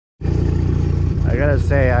gotta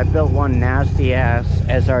say, I built one nasty ass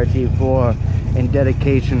SRT4 in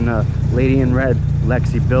dedication to Lady in Red.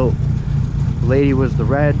 Lexi built. Lady was the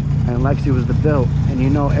red and Lexi was the built, and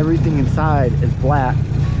you know everything inside is black,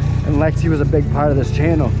 and Lexi was a big part of this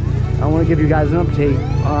channel. I want to give you guys an update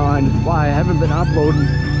on why I haven't been uploading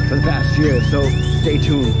for the past year, so stay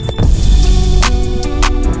tuned.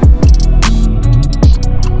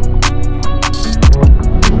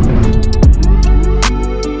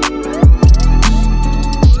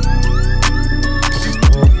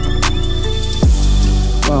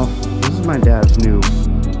 Well, this is my dad's new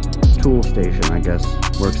tool station, I guess,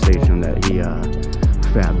 workstation that he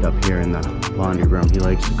fabbed up here in the laundry room. He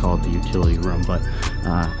likes to call it the utility room, but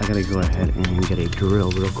I gotta go ahead and get a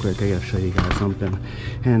drill real quick. I gotta show you guys something,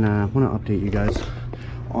 and I want to update you guys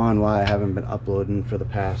on why I haven't been uploading for the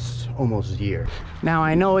past almost year. Now,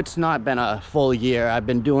 I know it's not been a full year. I've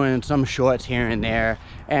been doing some shorts here and there,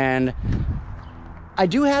 and I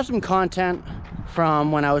do have some content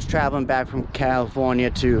from when I was traveling back from California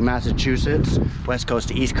to Massachusetts, West Coast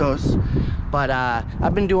to East Coast. But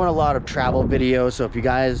I've been doing a lot of travel videos, so if you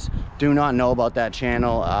guys do not know about that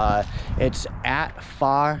channel, it's at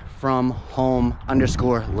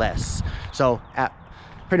farfromhome_less. So at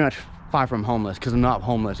pretty much far from homeless, because I'm not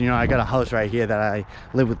homeless. You know, I got a house right here that I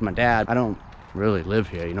live with my dad. I don't really live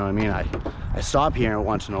here, you know what I mean? I stop here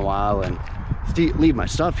once in a while and leave my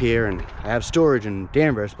stuff here, and I have storage in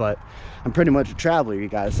Danvers, but I'm pretty much a traveler, you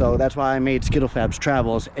guys. So that's why I made Skittlefabs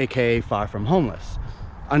Travels, aka Far From Homeless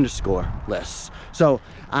 _less. So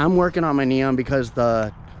I'm working on my neon because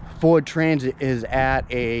the Ford Transit is at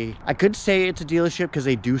a, I could say it's a dealership because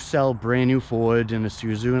they do sell brand new Fords and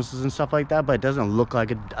Isuzus and stuff like that, but it doesn't look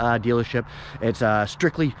like a dealership. It's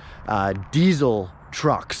strictly diesel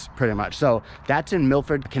trucks, pretty much. So that's in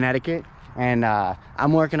Milford, Connecticut. And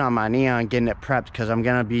I'm working on my neon, getting it prepped, because I'm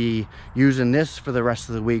gonna be using this for the rest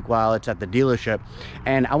of the week while it's at the dealership.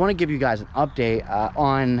 And I want to give you guys an update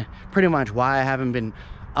on pretty much why I haven't been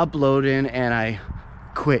uploading, and I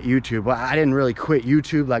quit YouTube. Well, I didn't really quit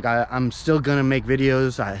YouTube. Like, I'm still gonna make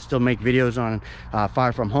videos. I still make videos on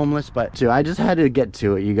Far From Homeless, but so I just had to get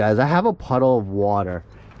to it, you guys. I have a puddle of water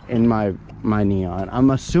in my neon. I'm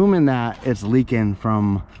assuming that it's leaking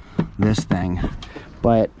from this thing,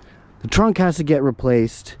 but the trunk has to get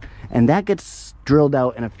replaced, and that gets drilled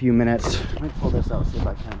out in a few minutes. Let me pull this out, see if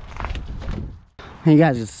I can. And you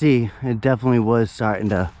guys can see it definitely was starting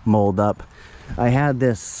to mold up. I had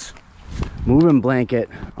this moving blanket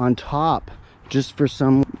on top just for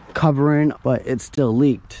some covering, but it still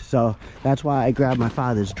leaked. So that's why I grabbed my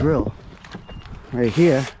father's drill right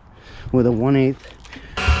here with a 1/8.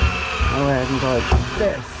 That way I can go like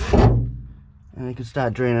this, and it can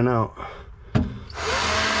start draining out.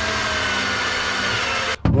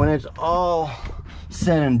 When it's all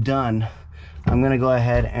said and done, I'm gonna go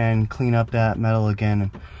ahead and clean up that metal again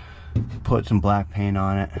and put some black paint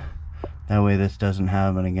on it. That way this doesn't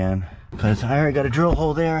happen again. Because I already got a drill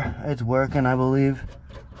hole there. It's working, I believe.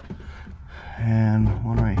 And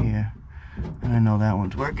one right here. And I know that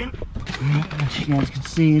one's working. As you guys can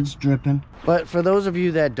see, it's dripping. But for those of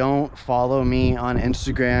you that don't follow me on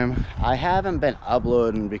Instagram, I haven't been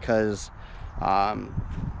uploading because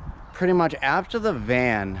pretty much after the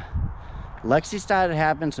van, Lexi started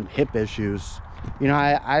having some hip issues. You know,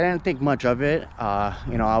 I didn't think much of it.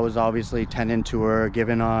 You know, I was obviously tending to her,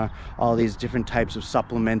 giving her all these different types of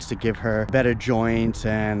supplements to give her better joints,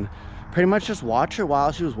 and pretty much just watch her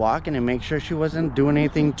while she was walking and make sure she wasn't doing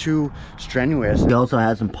anything too strenuous. She also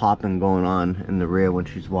had some popping going on in the rear when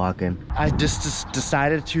she's walking. I just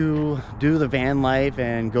decided to do the van life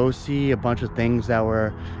and go see a bunch of things that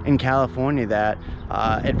were in California that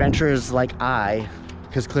adventurers like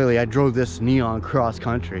because clearly I drove this neon cross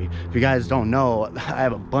country. If you guys don't know, I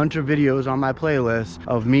have a bunch of videos on my playlist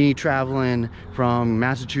of me traveling from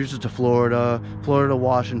Massachusetts to Florida, Florida to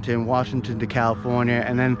Washington, Washington to California,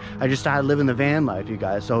 and then I just started living the van life, you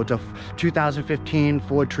guys. So it's a 2015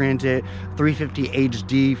 Ford Transit 350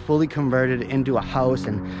 HD, fully converted into a house,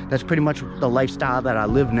 and that's pretty much the lifestyle that I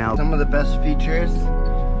live now. Some of the best features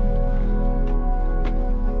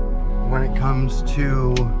when it comes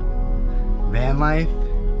to van life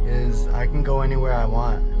is I can go anywhere I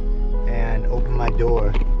want and open my door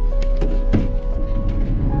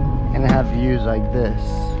and have views like this,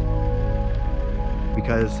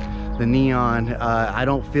 because the neon, I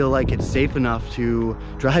don't feel like it's safe enough to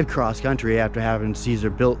drive cross country after having Caesar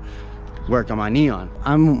built work on my neon.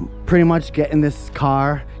 I'm pretty much getting this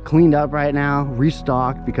car cleaned up right now,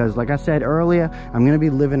 restocked, because like I said earlier, I'm gonna be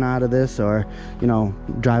living out of this, or you know,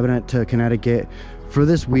 driving it to Connecticut for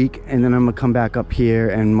this week, and then I'm gonna come back up here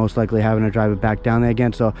and most likely having to drive it back down there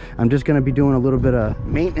again. So I'm just gonna be doing a little bit of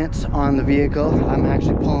maintenance on the vehicle. I'm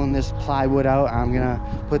actually pulling this plywood out. I'm gonna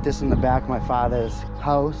put this in the back of my father's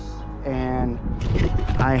house, and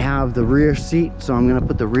I have the rear seat, so I'm gonna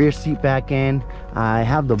put the rear seat back in. I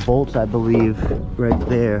have the bolts, I believe, right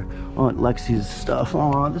there on Lexi's stuff.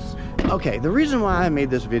 Oh, this. Okay, the reason why I made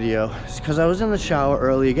this video is because I was in the shower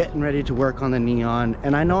earlier getting ready to work on the neon,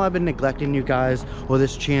 and I know I've been neglecting you guys or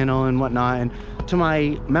this channel and whatnot. And to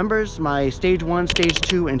my members, my stage 1, stage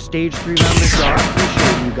 2, and stage 3 members, I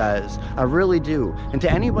appreciate you guys. I really do. And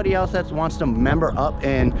to anybody else that wants to member up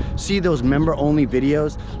and see those member only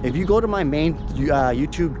videos, if you go to my main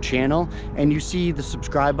YouTube channel and you see the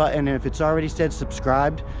subscribe button, and if it's already said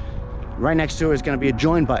subscribed, right next to it is going to be a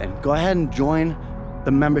join button. Go ahead and join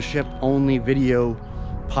the membership only video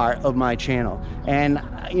part of my channel. And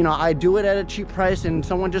you know, I do it at a cheap price, and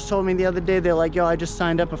someone just told me the other day, they're like, yo, I just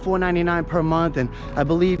signed up at $4.99 per month, and I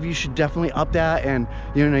believe you should definitely up that, and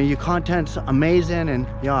you know, your content's amazing. And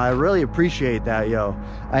yo, I really appreciate that. Yo,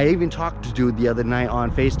 I even talked to dude the other night on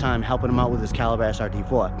FaceTime, helping him out with his Caliber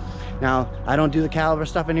SRT4. Now, I don't do the Caliber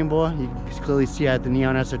stuff anymore. You can clearly see I had the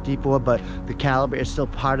Neon SRT4, but the Caliber is still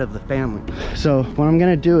part of the family. So what I'm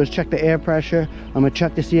gonna do is check the air pressure. I'm gonna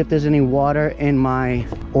check to see if there's any water in my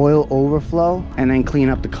oil overflow, and then clean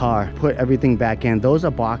up the car, put everything back in. Those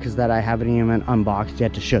are boxes that I haven't even unboxed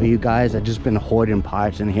yet to show you guys. I've just been hoarding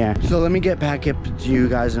parts in here. So let me get back up to you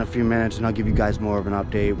guys in a few minutes, and I'll give you guys more of an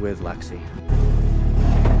update with Lexi.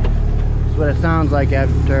 That's what it sounds like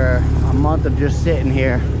after a month of just sitting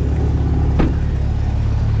here.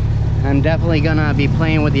 I'm definitely gonna be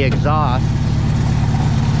playing with the exhaust.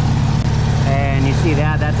 And you see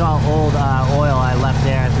that? That's all old oil I left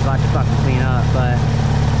there. I forgot to fucking clean up, but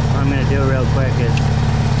what I'm gonna do real quick is,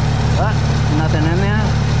 nothing in there.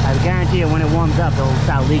 I guarantee you when it warms up, it'll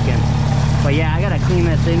start leaking. But yeah, I gotta clean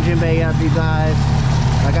this engine bay up, you guys.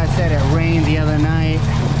 Like I said, it rained the other night,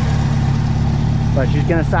 but she's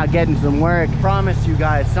gonna start getting some work. Promise you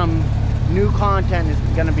guys, some new content is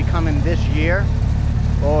gonna be coming this year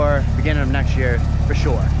or beginning of next year for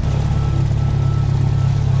sure.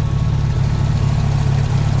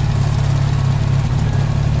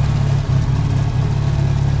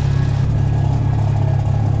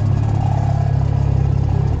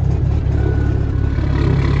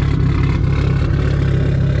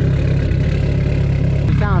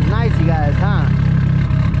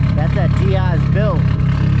 Built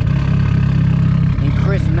in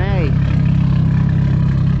Chris May.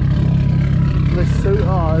 Looks so,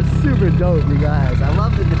 oh, it's super dope, you guys. I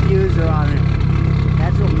love the diffuser on it.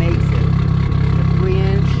 That's what makes it. The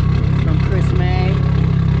 3-inch from Chris May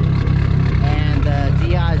and the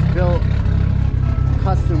DI's built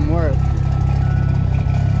custom work.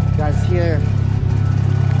 You guys hear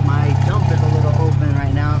my dump is a little open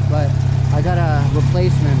right now, but I got a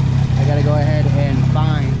replacement I gotta go ahead and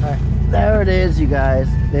find. All right. There it is, you guys.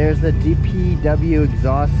 There's the DPW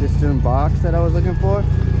exhaust system box that I was looking for.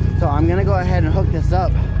 So I'm gonna go ahead and hook this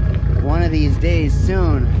up one of these days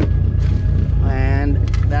soon. And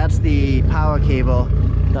that's the power cable.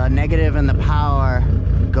 The negative and the power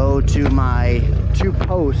go to my 2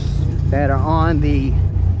 posts that are on the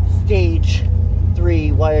stage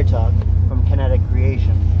 3 wire tuck from Kinetic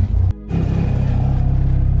Creation.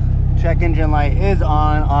 Check engine light is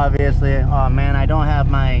on, obviously. Oh man, I don't have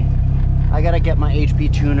my, I gotta get my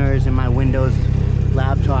HP tuners and my Windows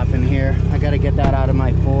laptop in here. I gotta get that out of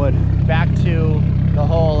my Ford. Back to the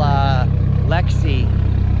whole Lexi.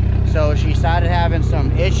 So she started having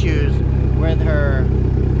some issues with her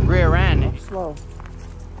rear end. Slow.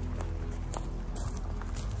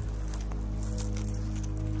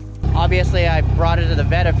 Obviously, I brought her to the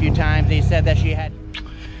vet a few times. He said that she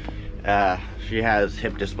has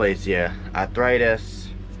hip dysplasia, arthritis.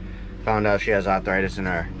 Found out she has arthritis in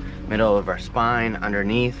her middle of her spine,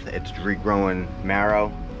 underneath. It's regrowing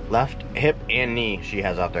marrow. Left hip and knee, she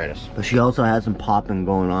has arthritis. But she also has some popping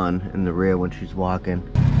going on in the rear when she's walking.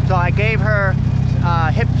 So I gave her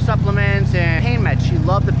hip supplements and pain meds. She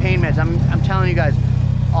loved the pain meds. I'm telling you guys,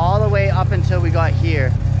 all the way up until we got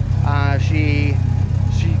here, she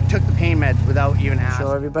took the pain meds without even asking.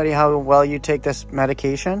 Show everybody how well you take this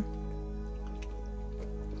medication.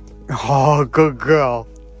 Oh, good girl.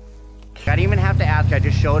 I didn't even have to ask her. I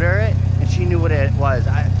just showed her it, and she knew what it was.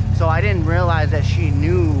 So I didn't realize that she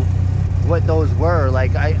knew what those were.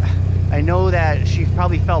 Like, I know that she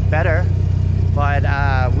probably felt better, but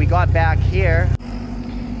we got back here.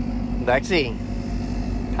 Lexi,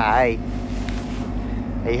 hi.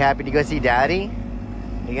 Are you happy to go see Daddy?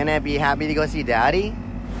 Are you gonna be happy to go see Daddy?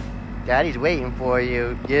 Daddy's waiting for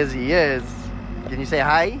you. Yes, he is. Can you say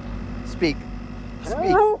hi? Speak.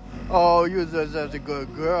 Speak. Oh, you're such a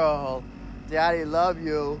good girl. Daddy love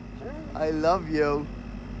you. I love you.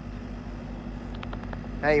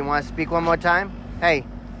 Hey, you want to speak one more time? Hey,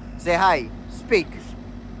 say hi. Speak.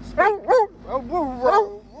 Speak.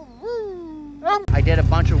 I did a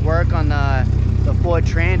bunch of work on the Ford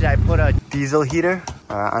Transit. I put a diesel heater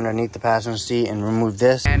underneath the passenger seat and removed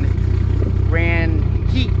this and ran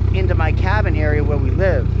heat into my cabin area where we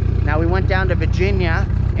live. Now we went down to Virginia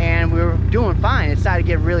and we were doing fine. It started to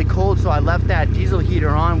get really cold, so I left that diesel heater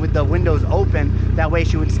on with the windows open. That way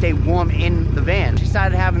she would stay warm in the van. She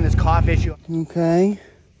started having this cough issue. Okay?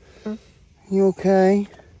 You okay?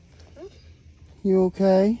 You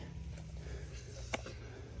okay?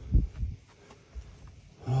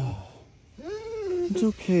 Oh. It's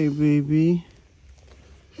okay, baby.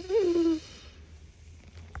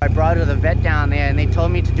 I brought her to the vet down there and they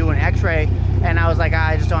told me to do an x-ray, and I was like,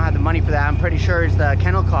 I just don't have the money for that. I'm pretty sure it's the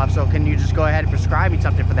kennel cough, so can you just go ahead and prescribe me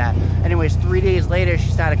something for that? Anyways, 3 days later she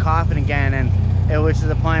started coughing again, and it was to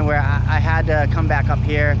the point where I had to come back up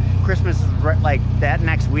here. Christmas is like that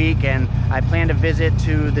next week, and I plan to visit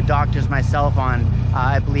to the doctors myself on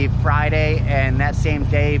I believe Friday, and that same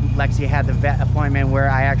day Lexi had the vet appointment where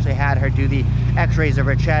I actually had her do the x-rays of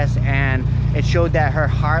her chest, and it showed that her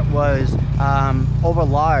heart was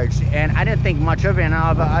overlarge, and I didn't think much of it, and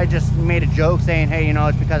I just made a joke saying, hey, you know,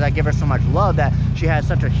 it's because I give her so much love that she has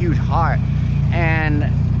such a huge heart. And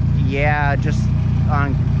yeah, just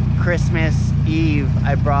on Christmas Eve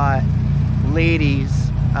I brought Lady's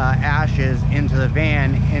ashes into the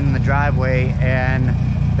van in the driveway, and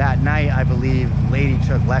that night I believe Lady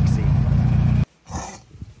took Lexi.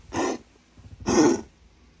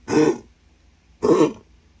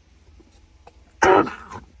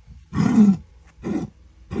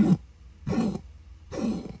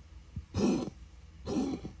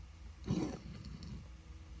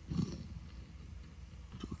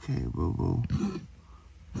 Okay, boo-boo.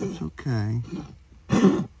 It's okay.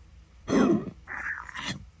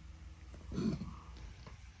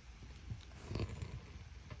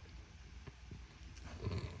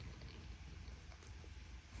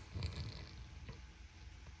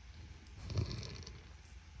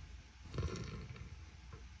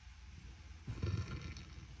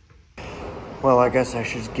 Well, I guess I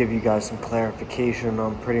should give you guys some clarification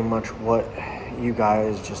on pretty much what you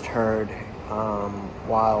guys just heard.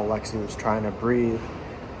 While Lexi was trying to breathe,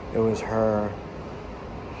 it was her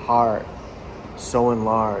heart so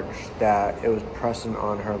enlarged that it was pressing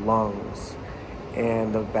on her lungs,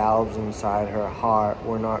 and the valves inside her heart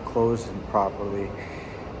were not closing properly,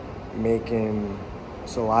 making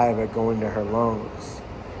saliva go into her lungs.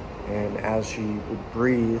 And as she would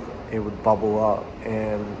breathe, it would bubble up,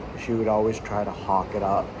 and she would always try to hawk it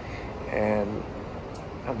up, and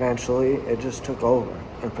eventually it just took over.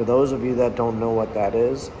 And for those of you that don't know what that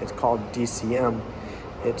is, it's called DCM.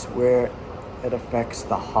 It's where it affects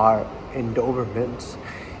the heart in Dobermans,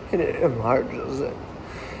 and it enlarges it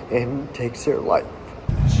and takes her life.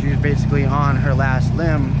 She was basically on her last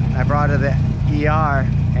limb. I brought her to the ER,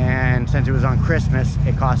 and since it was on Christmas,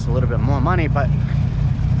 it cost a little bit more money, but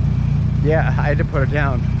yeah, I had to put her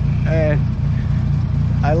down. And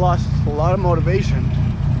I lost a lot of motivation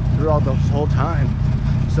throughout this whole time.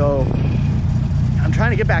 So I'm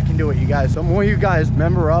trying to get back into it, you guys. So the more you guys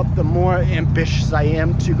member up, the more ambitious I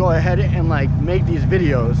am to go ahead and like make these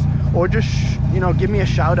videos, or just, you know, give me a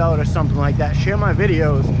shout out or something like that. Share my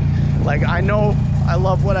videos. Like, I know I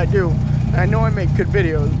love what I do, and I know I make good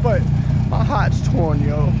videos, but my heart's torn,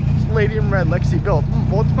 yo. This Lady in Red Lexi built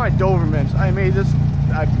both my Dobermans. I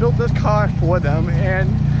built this car for them, and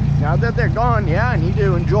now that they're gone, yeah, I need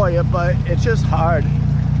to enjoy it, but it's just hard.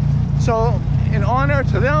 So in honor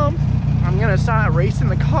to them, I'm gonna start racing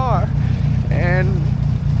the car and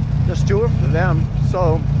just do it for them.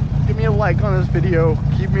 So give me a like on this video,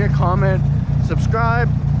 keep me a comment, subscribe,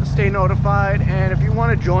 stay notified, and if you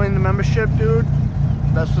want to join the membership, dude,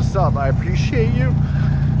 that's what's up. I appreciate you,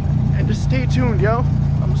 and just stay tuned, yo.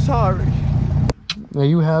 I'm sorry. Are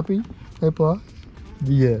you happy? Hey, Pa?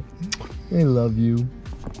 Yeah, I love you.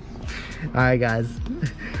 Alright, guys,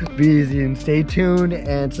 be easy and stay tuned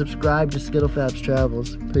and subscribe to Skittlefabs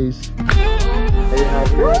Travels. Peace. Are you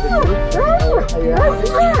happy? Are you happy?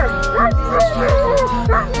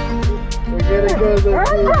 We're gonna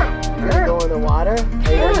go in the water. Are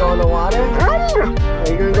you gonna go in the water? Are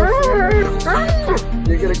you gonna go swimming?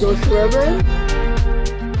 You're gonna go swimming?